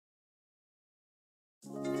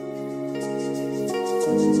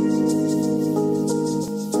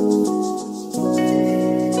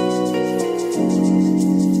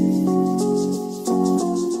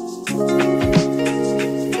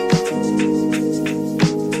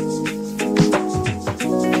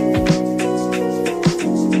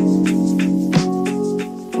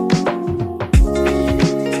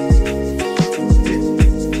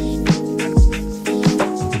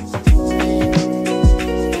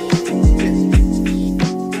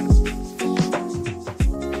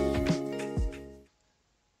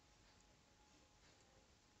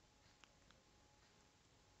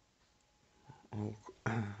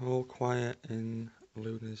quiet in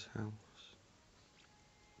Luna's house.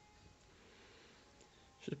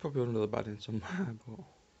 She's probably under the bed in somewhere, but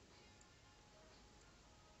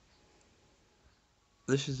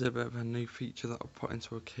this is a bit of a new feature that I put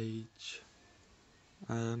into a cage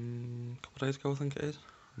a couple of days ago, I think it is.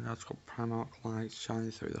 Now it's got Primark lights shining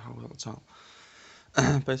through the hole at the top.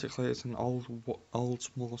 Basically, it's an old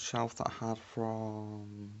small shelf that I had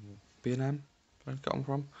from B&M, where I got them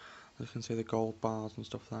from. As you can see the gold bars and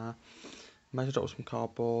stuff there. Measured up with some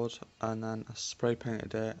cardboard and then I spray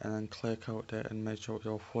painted it and then clear coated it and made sure it was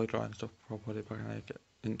all fully dry and stuff before I put it back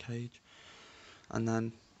in cage. And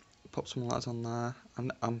then put some letters on there.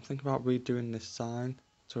 And I'm thinking about redoing this sign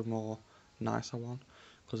to a more nicer one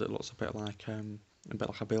because it looks a bit like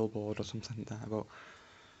a billboard or something there. But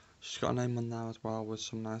she's got a name on there as well with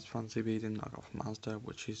some nice fancy beading that I got from Asda,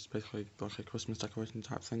 which is basically like a Christmas decoration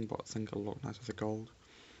type thing, but I think it'll look nice with the gold.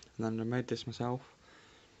 And then I made this myself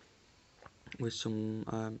with some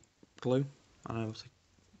glue, and I obviously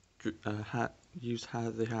used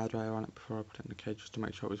the hairdryer on it before I put it in the cage just to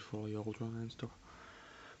make sure it was fully all dry and stuff.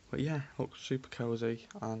 But yeah, looks super cosy,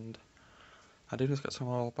 and I do just get some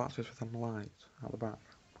oil batteries with them lights at the back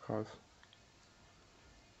because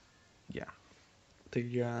yeah, they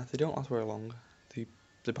don't last very long,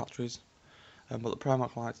 the batteries, but the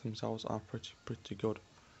Primark lights themselves are pretty good.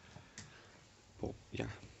 But yeah,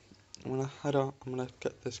 I'm gonna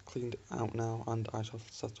get this cleaned out now, and I shall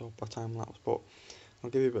set up a time lapse. But I'll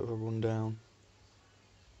give you a bit of a rundown.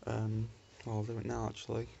 I'll do it now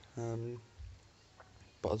actually.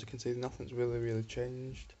 But as you can see, nothing's really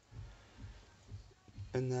changed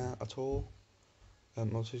in there at all.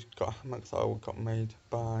 Also, got a hammock that I got made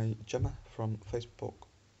by Gemma from Facebook,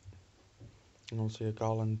 and obviously a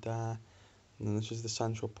garland there. And then this is the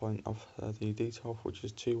central point of the detail, which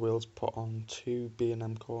is 2 wheels put on 2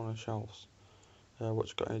 B&M corner shelves,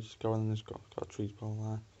 which got ages ago, and then there's got a treat ball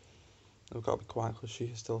there. I've got to be quiet because she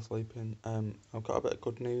is still sleeping. I've got a bit of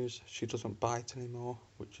good news. She doesn't bite anymore,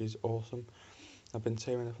 which is awesome. I've been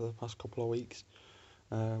tearing her for the past couple of weeks.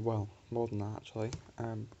 Well, more than that actually.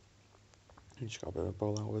 And she's got a bit of a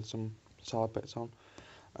bowl out with some salad bits on.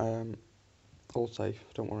 All safe,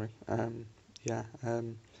 don't worry.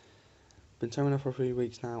 Been tearing her for a few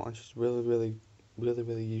weeks now, and she's really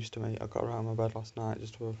used to me. I got her out of my bed last night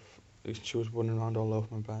she was running around all over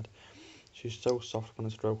my bed. She's so soft when I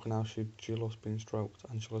stroke her now. She loves being stroked,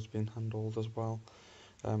 and she loves being handled as well.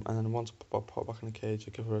 And then once I put her back in the cage, I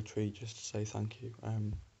give her a treat just to say thank you.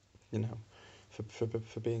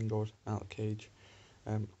 For being good out of the cage.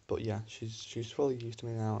 But yeah, she's fully used to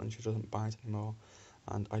me now, and she doesn't bite anymore,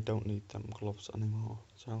 and I don't need them gloves anymore.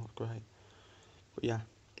 So that's great. But yeah,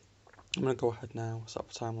 I'm gonna go ahead now, set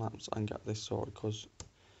up a time lapse, and get this sorted because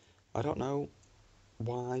I don't know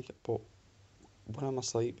why, but when I'm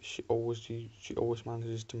asleep, she always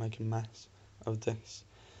manages to make a mess of this.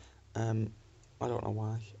 I don't know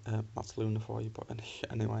why. That's Luna for you, but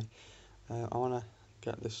anyway, I wanna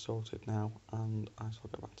get this sorted now, and I shall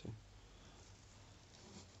get back to you.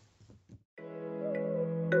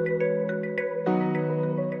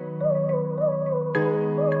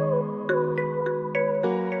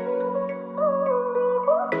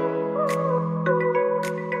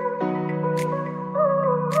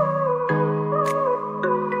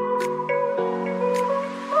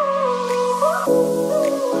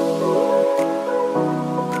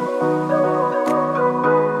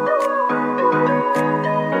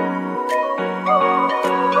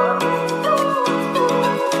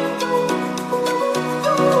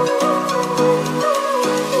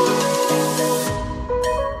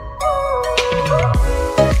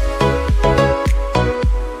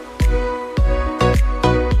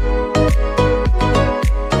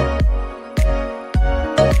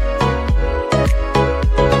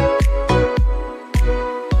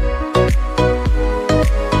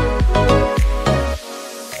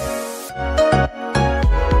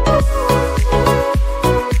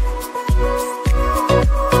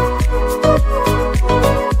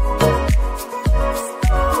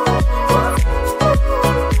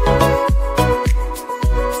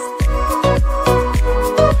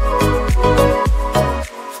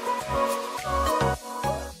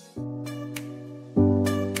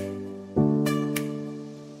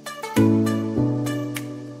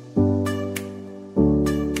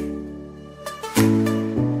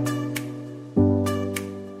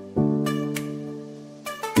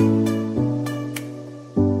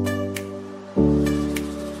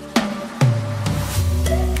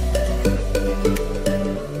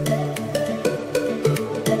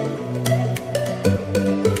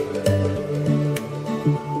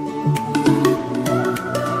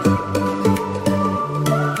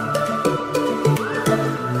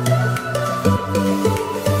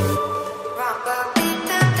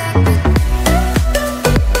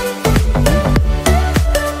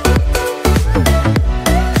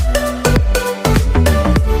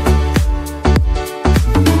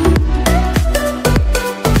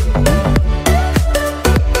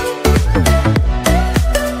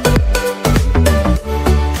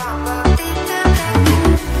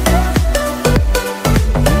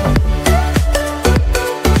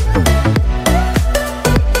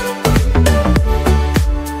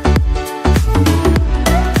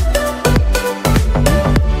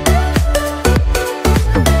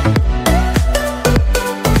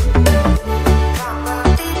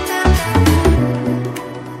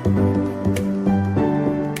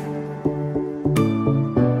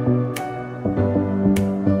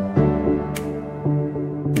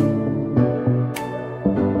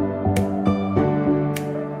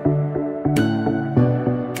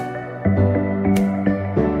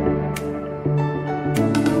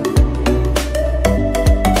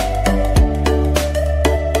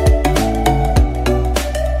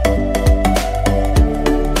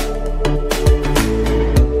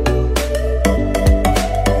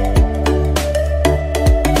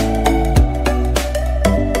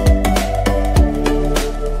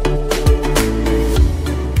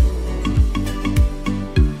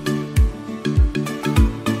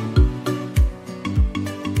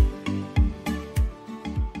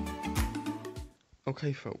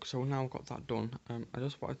 Okay folks, so now I've got that done, I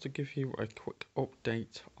just wanted to give you a quick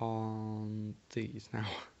update on these now.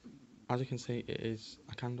 As you can see, it is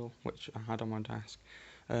a candle which I had on my desk,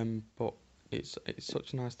 but it's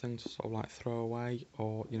such a nice thing to sort of like throw away,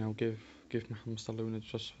 or give my hamster Luna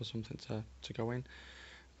just for something to go in.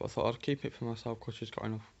 But I thought I'd keep it for myself because she's got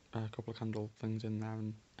enough a couple of candle things in there,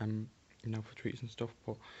 and for treats and stuff.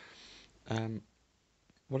 But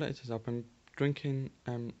what it is, I've been drinking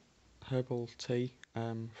herbal tea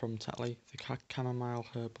from Tetley, the chamomile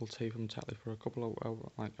herbal tea from Tetley for a couple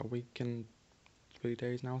of like a week and 3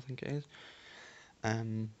 days now, I think it is.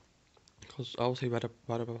 Because I obviously read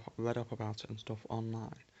up about it and stuff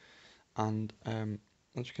online, and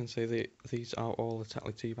as you can see, these are all the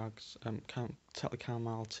Tetley tea bags. Tetley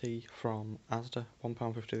chamomile tea from Asda,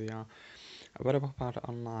 £1.50 they are. I read up about it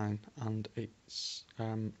online, and it's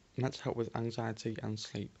meant to help with anxiety and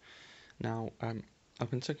sleep. Now, I've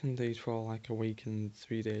been taking these for like a week and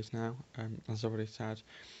 3 days now, as I already said,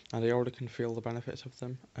 and I already can feel the benefits of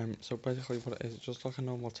them. So basically, what it is, it's just like a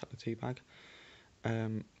normal Tetley tea bag.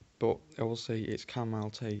 But obviously it's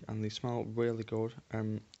chamomile tea and they smell really good.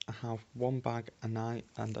 I have one bag a night,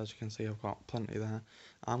 and as you can see I've got plenty there.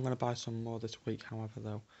 I'm going to buy some more this week, however,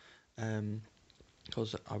 though,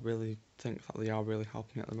 because I really think that they are really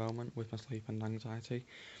helping at the moment with my sleep and anxiety.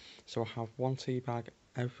 So I have one tea bag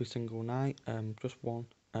every single night, just one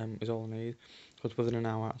is all I need, because within an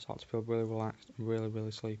hour I start to feel really relaxed and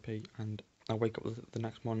really sleepy, and I wake up the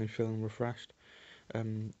next morning feeling refreshed.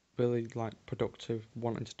 Really like productive,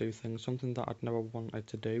 wanting to do things, something that I'd never wanted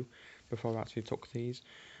to do before I actually took these.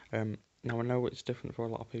 Now I know it's different for a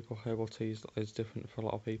lot of people, herbal teas is different for a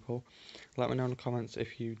lot of people. Let me know in the comments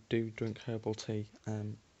if you do drink herbal tea,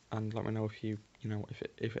 and let me know if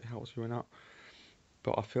if it helps you or not.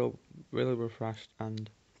 But I feel really refreshed, and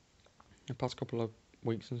the past couple of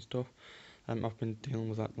weeks and stuff, I've been dealing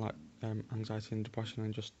with that like anxiety and depression,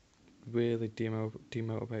 and just really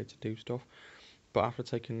demotivated to do stuff. But after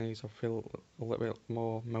taking these, I feel a little bit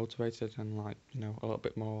more motivated and like a little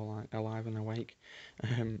bit more like alive and awake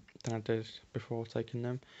than I did before taking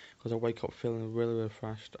them. Because I wake up feeling really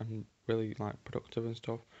refreshed and really like productive and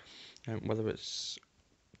stuff. Whether it's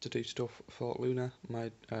to do stuff for Luna,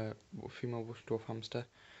 my female bush dwarf hamster,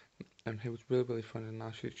 who was really fun, and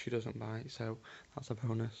now she doesn't bite, so that's a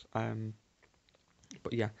bonus.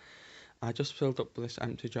 But yeah, I just filled up this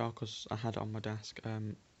empty jar because I had it on my desk,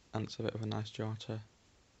 and it's a bit of a nice jar to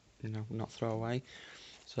not throw away.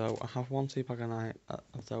 So I have one tea bag a night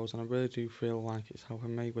of those, and I really do feel like it's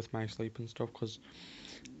helping me with my sleep and stuff, because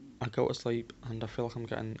I go to sleep and I feel like I'm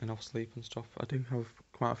getting enough sleep and stuff. I do have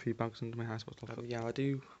quite a few bags under my eyes, but stuff. Yeah, I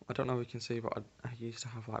do. I don't know if you can see, but I used to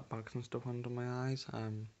have like bags and stuff under my eyes.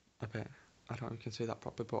 A bit. I don't know if you can see that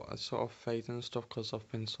properly, but it's sort of fading and stuff because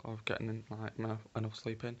I've been sort of getting like enough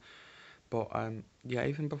sleep in. But yeah,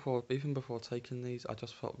 even before taking these, I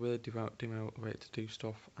just felt really demotivated to do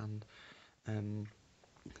stuff, and um,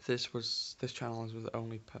 this channel was the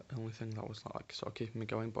only thing that was like sort of keeping me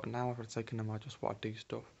going. But now after taking them, I just want to do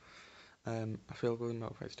stuff. I feel really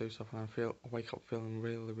motivated to do stuff, and I wake up feeling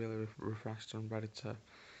really refreshed and ready to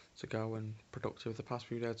go and productive. The past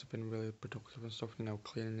few days have been really productive and stuff.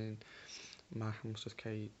 Cleaning in my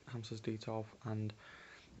hamster's detail, and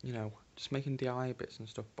just making DIY bits and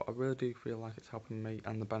stuff. But I really do feel like it's helping me,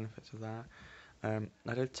 and the benefits are there.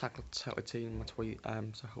 I did tackle Tetley in my tweet,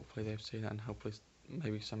 so hopefully they've seen it, and hopefully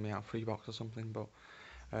maybe send me out a free box or something. But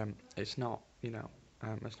it's not,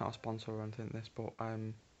 it's not a sponsor or anything. This, but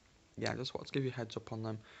yeah, I just wanted to give you a heads up on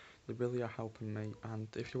them. They really are helping me, and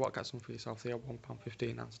if you want to get some for yourself, they are £1.50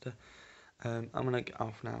 in Asda. I'm gonna get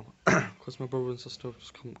off now because my brother and sister have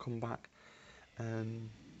just come back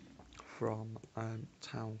from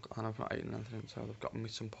town, and I've not eaten anything, so they've got me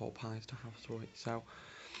some pork pies to have to eat. So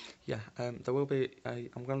yeah, there will be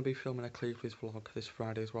I'm going to be filming a Cleveleys vlog this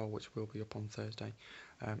Friday as well, which will be up on Thursday.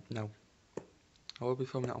 No, I will be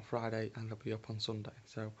filming it on Friday, and it'll be up on Sunday.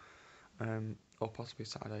 So or possibly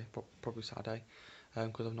Saturday, but probably Saturday,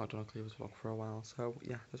 because I've not done a Cleveleys vlog for a while. So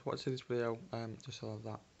yeah, just wanted to see this video, just so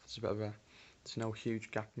that there's a bit of there's no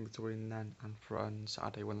huge gap in between then and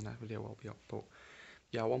Saturday when the next video will be up. But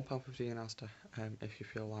yeah, £1.50 in Asda, if you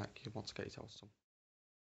feel like you want to get yourself some.